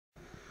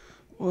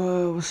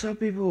Well, what's up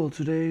people?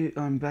 Today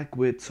I'm back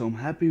with some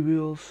Happy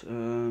Wheels.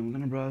 I'm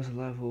gonna browse a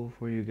level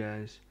for you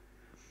guys.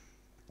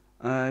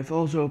 I've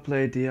also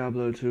played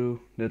Diablo 2,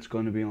 that's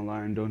gonna be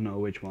online, don't know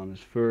which one is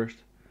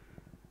first,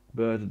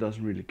 but it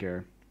doesn't really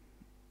care,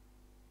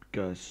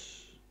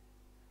 because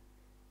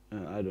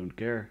I don't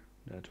care,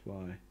 that's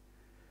why.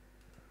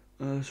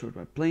 Sort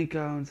by plane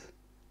count,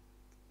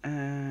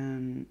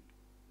 and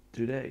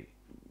today.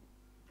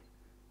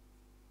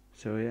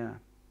 So yeah,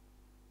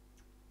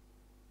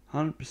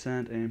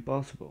 100%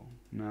 impossible.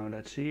 Now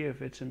let's see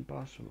if it's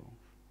impossible.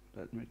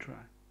 Let me try.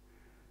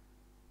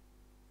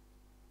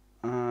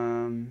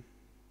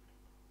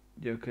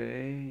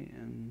 Okay,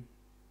 and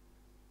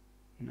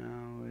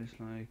now it's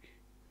like,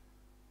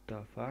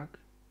 the fuck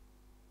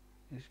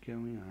is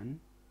going on?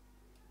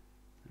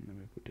 And let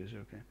me put this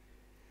okay.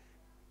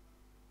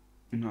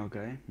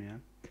 Okay, yeah.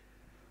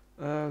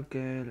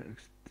 Okay,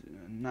 let's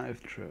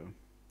knife throw.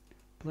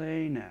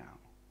 Play now.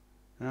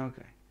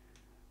 Okay.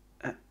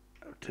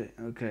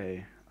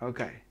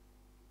 Okay.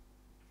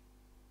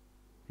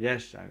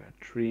 Yes, I got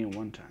 3 in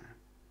one time.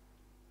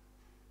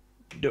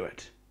 Do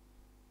it.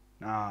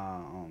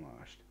 Ah,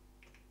 almost.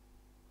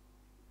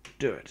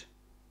 Do it.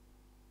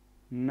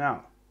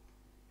 No.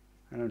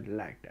 I don't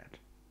like that.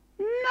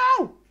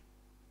 No!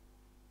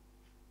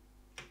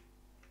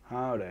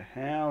 How the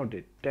hell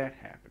did that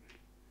happen?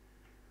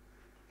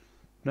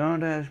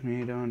 Don't ask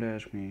me.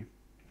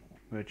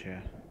 But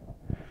yeah.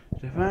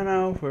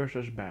 Stefano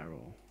versus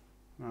Barrel.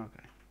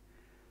 Okay.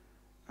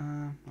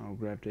 I'll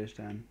grab this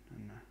then.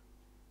 And,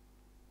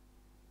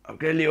 I'll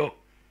kill you.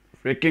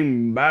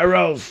 Freaking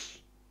barrels!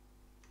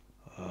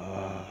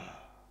 No!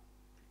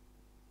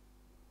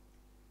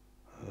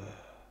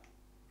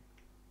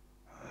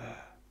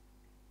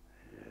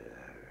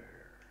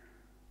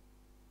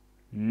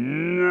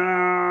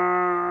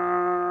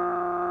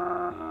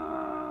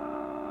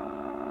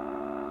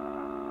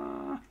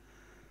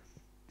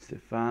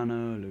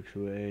 Stefano looks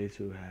way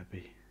too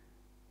happy.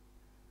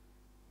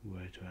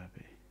 Way too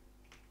happy.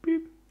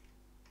 Beep.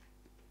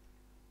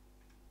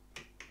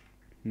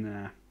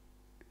 Nah.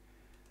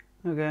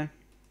 Okay.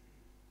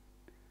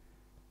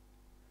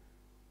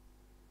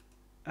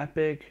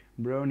 Epic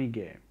brownie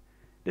game.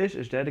 This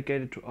is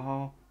dedicated to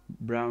all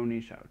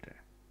brownies out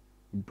there.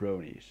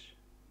 Bronies.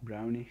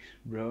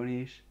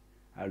 Brownies?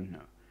 I don't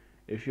know.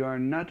 If you are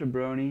not a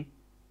brownie,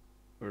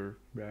 or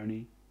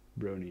brownie,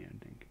 I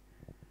think.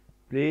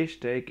 Please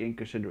take in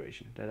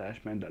consideration that I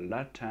spent a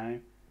lot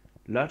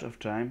of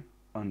time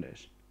on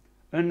this.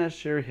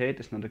 Unnecessary hate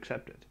is not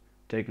accepted.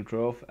 Take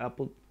control of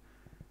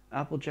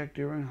Applejack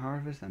during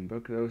harvest and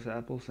buck those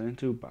apples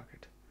into a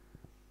bucket.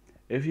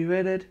 If you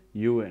hit it,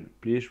 you win.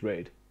 Please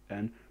rate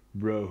and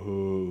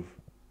Brohove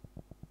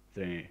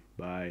thingy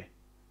by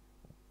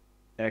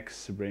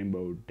X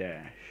Rainbow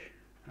Dash.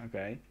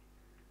 Okay.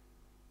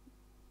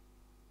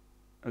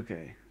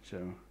 Okay,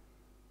 so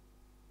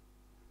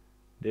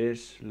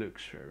this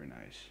looks very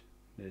nice.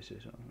 This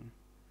is awesome.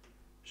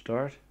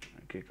 Start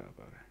and kick up.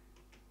 Okay.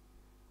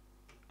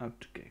 Up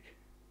to kick.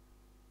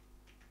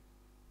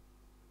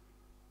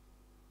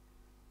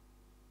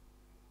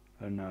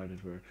 I don't know how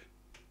this works.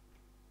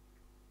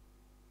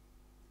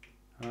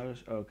 How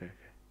does okay.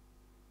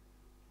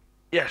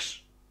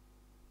 Yes.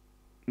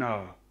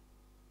 No.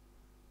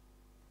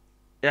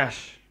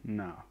 Yes.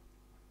 No.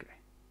 Okay.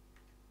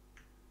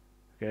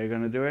 Okay, I'm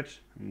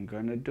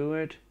gonna do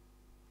it.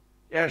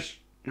 Yes.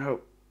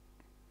 No.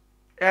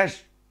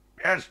 Yes.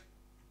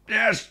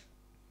 Yes.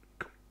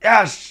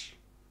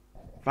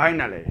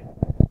 Finally.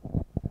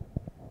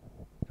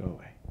 Go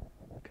away.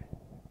 Okay.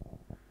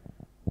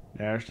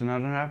 There's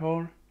another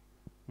apple.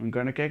 I'm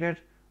gonna kick it.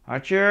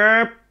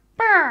 Achoo!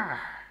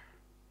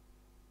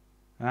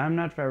 I'm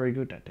not very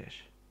good at this,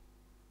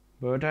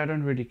 but I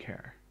don't really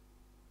care.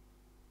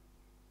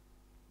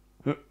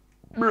 Oh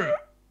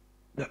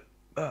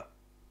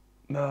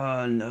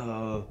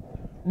no.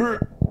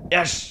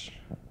 Yes!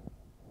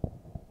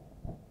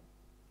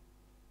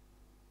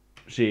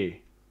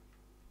 See.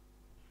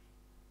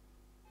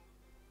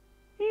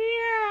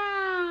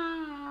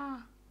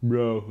 Yeah!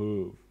 Bro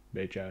hoof,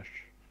 bitches.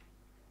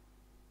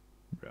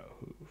 Bro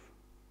hoof.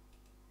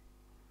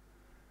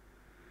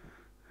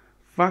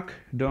 Fuck,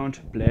 don't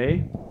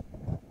play.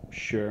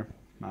 Sure,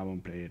 I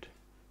won't play it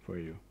for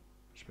you,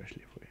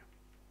 especially for you.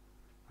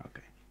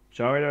 Okay.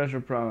 Sorry there was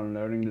a problem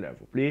loading the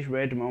level. Please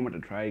wait a moment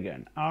and try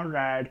again.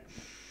 Alright.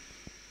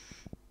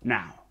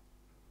 Now.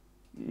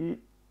 Look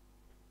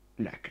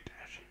at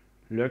that.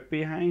 Look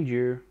behind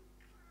you.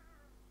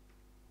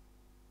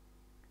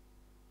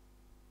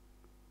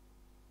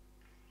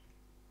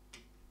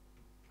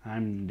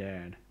 I'm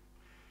dead.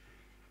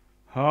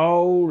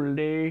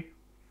 Holy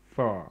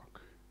fuck.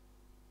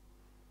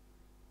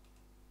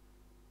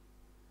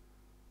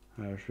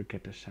 I always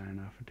forget to sign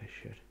off of this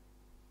shit.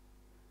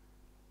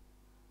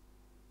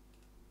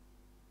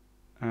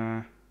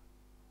 Yeah.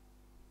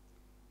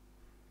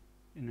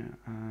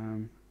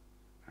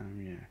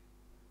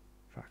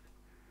 Fuck.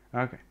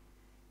 Okay.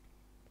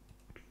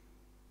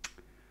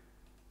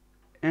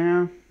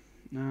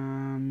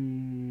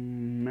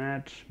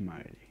 Matt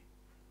Smiley.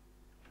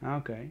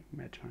 Okay,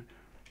 that's fine.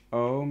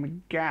 Oh my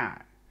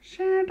god.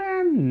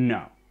 Santa,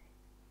 no.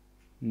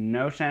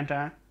 No,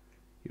 Santa.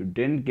 You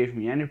didn't give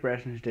me any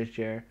presents this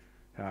year,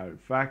 so I'll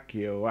fuck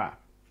you up.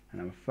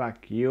 And I'll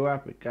fuck you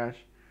up because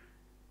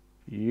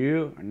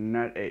you are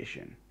not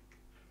Asian.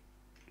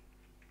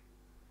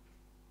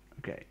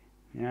 Okay,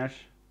 yes.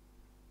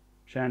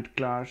 Santa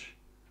Claus,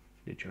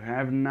 did you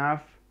have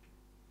enough?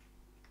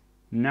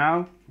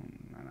 No?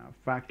 And I'll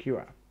fuck you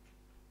up.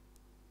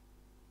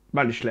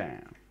 Body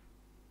slam.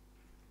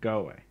 Go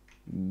away.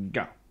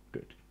 Go.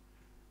 Good.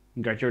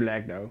 Got your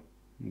leg though.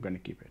 I'm gonna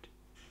keep it.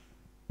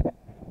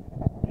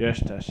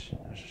 Just as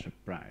a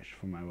surprise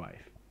for my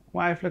wife.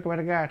 Wife, look what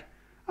I got.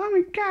 Oh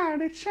my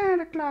god, it's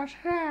Santa Claus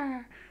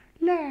hair.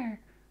 Leg.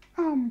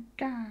 Oh my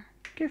god.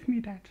 Give me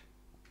that.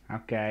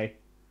 Okay.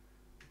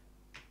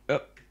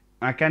 Oh,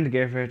 I can't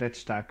give it, it's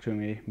stuck to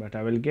me, but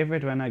I will give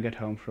it when I get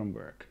home from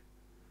work.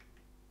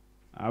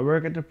 I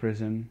work at the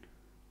prison.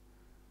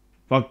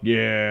 Fuck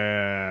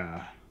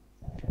yeah!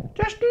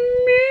 Just me!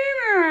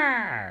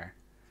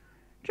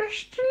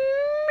 Just me!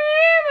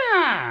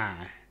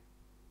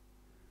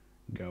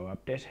 Go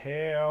up this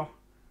hill.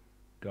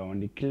 Go on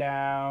the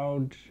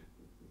clouds.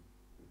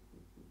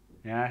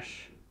 Yes.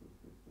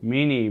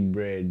 Mini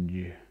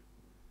bridge.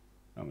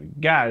 Oh my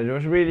god, it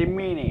was really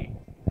mini.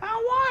 I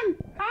won!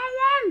 I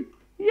won!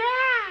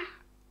 Yeah!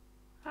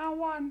 I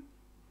won.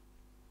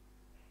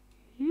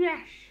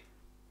 Yes!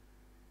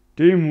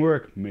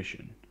 Teamwork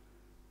mission.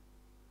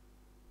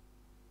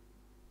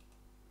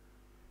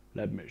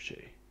 Let me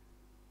see.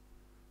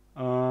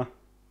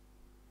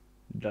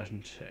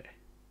 Doesn't say.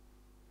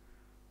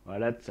 Well,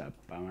 that's a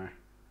bummer.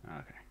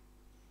 Okay.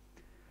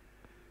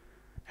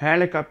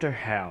 Helicopter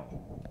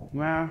hell.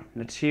 Well,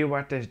 let's see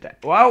what is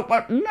that. Whoa,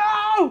 but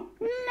no!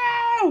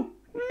 No!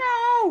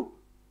 No!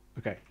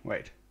 Okay,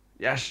 wait.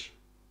 Yes!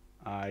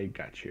 I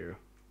got you.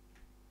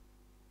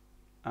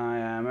 I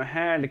am a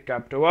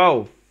helicopter.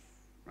 Whoa!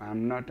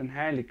 I'm not a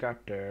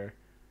helicopter.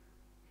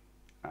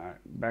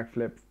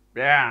 Backflip.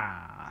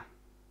 Yeah!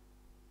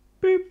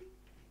 Beep!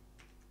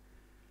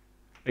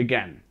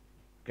 Again.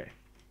 Okay.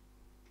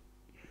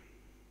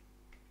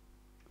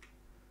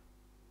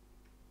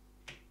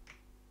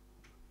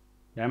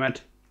 Damn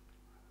it.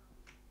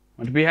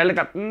 Want to be a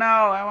helicopter? No,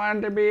 I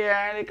want to be a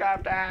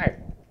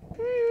helicopter.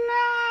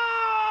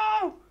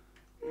 No!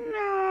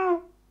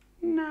 No!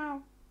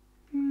 No!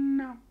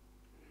 No!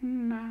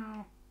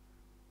 No!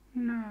 No!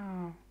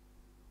 No!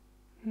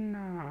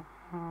 No!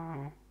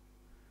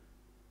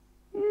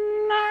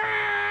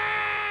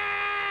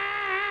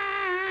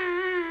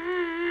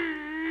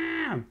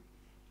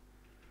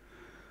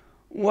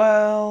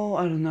 Well,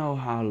 I don't know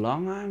how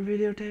long I'm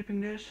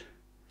videotaping this,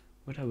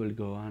 but I will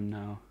go on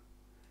now.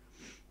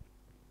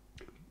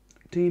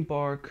 Theme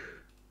park.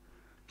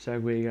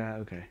 Segway,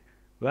 okay.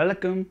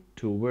 Welcome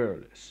to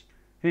Weels.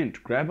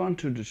 Hint, grab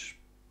onto the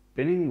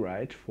spinning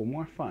ride for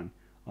more fun.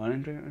 All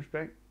entering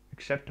respect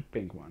except the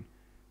pink one.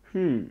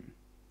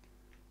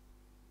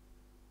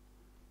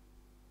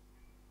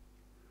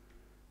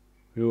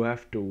 You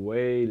have to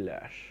weigh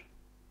less.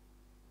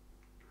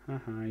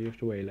 Haha, you have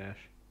to weigh less.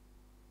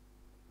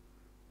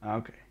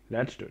 Okay,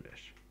 let's do this.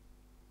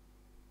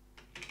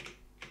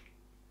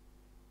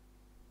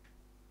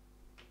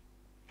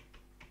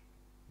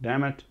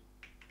 Damn it.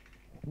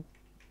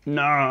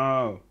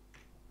 No!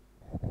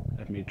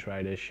 Let me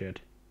try this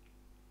shit.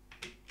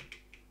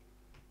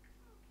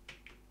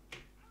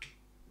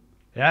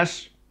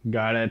 Yes,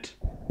 got it.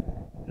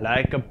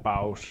 Like a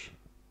boss.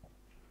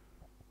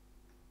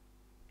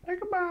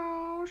 Like a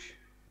boss.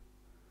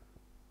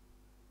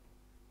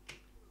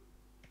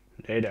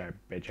 Later,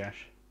 bitches.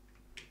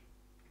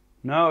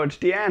 No, it's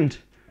the end.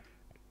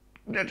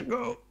 Let's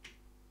go.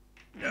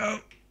 No.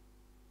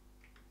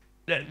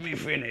 Let me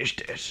finish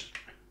this.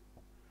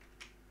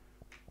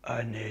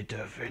 I need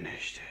to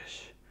finish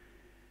this.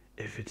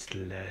 If it's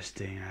the last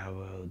thing I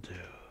will do,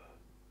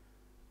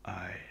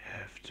 I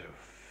have to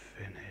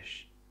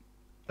finish.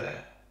 I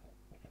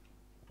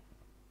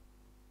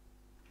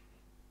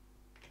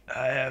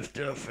have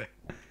to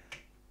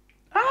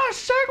Ah,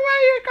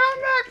 Segway, you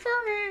come back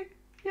for me.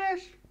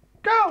 Yes,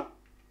 go.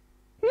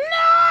 No!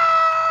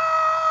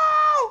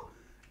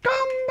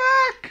 Come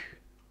back.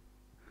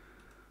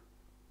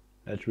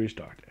 Let's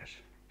restart this.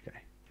 Okay.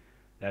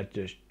 Let's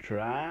just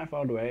drive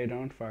all the way,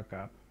 don't fuck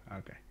up.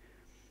 Okay.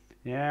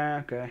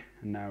 Yeah, okay.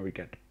 And now we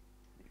get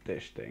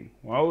this thing.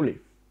 Holy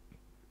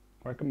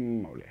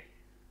guacamole.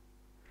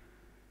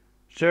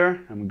 Sir,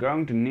 I'm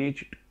going to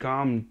need you to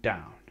calm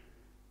down.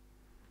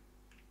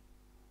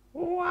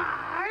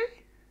 Why?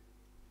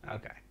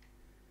 Okay.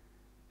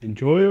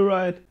 Enjoy your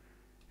ride.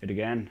 It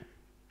again.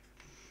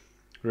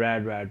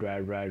 Ride.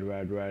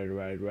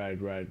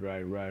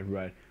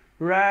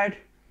 Ride.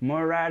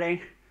 More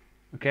riding.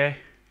 Okay.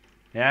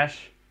 Yes.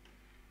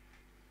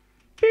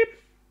 Beep.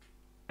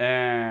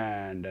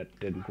 And that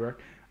didn't work.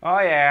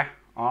 Oh yeah.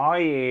 Oh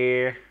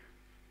yeah.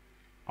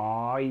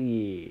 Oh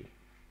yeah.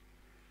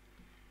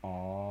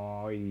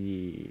 Oh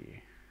yeah.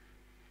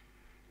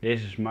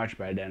 This is much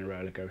better than a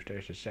roller coaster.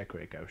 It's a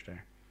Segway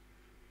coaster.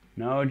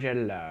 No jet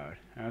allowed.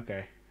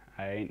 Okay.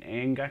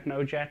 ain't got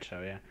no jet,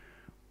 so yeah.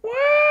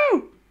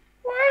 Woo!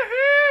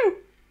 Woohoo!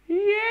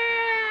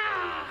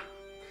 Yeah!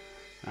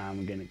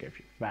 I'm gonna give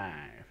you 5.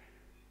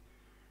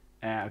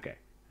 Okay,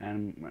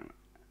 and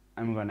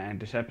I'm gonna end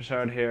this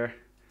episode here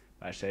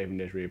by saving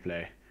this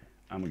replay.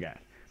 Oh my god.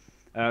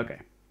 Okay.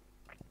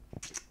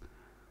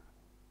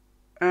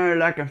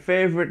 Like and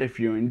favorite if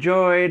you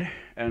enjoyed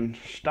and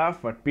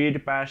stuff what Peter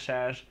Pan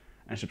says,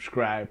 and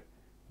subscribe.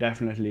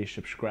 Definitely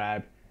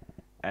subscribe.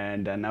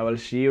 And then I will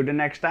see you the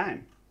next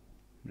time.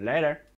 Later.